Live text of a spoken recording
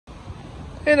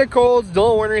Hey Nicole, it's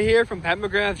Dylan Werner here from Pat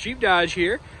McGrath Jeep Dodge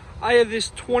here. I have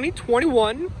this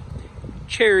 2021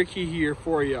 Cherokee here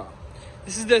for you.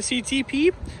 This is the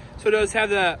CTP, so it does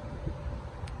have that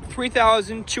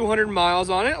 3,200 miles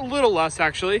on it, a little less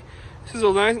actually. This is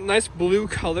a nice blue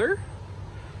color.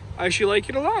 I actually like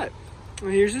it a lot.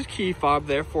 And here's his key fob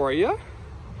there for you.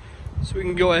 So we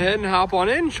can go ahead and hop on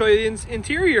in and show you the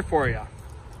interior for you.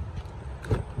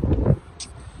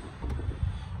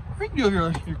 You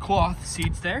have your cloth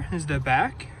seats there. This is the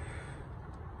back.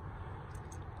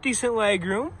 Decent leg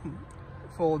room.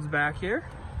 Folds back here.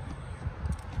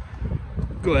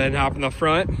 Go ahead and hop in the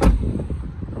front.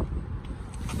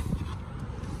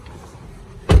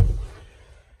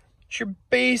 It's your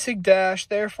basic dash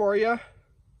there for you.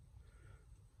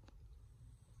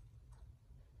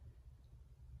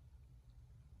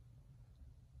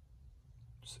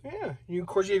 So yeah, of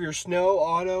course you have your snow,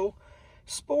 auto,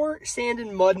 sport, sand,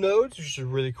 and mud modes, which is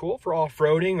really cool for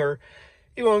off-roading or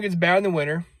even when it gets bad in the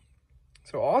winter.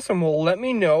 So awesome. Well, let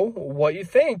me know what you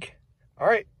think. All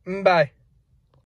right, bye.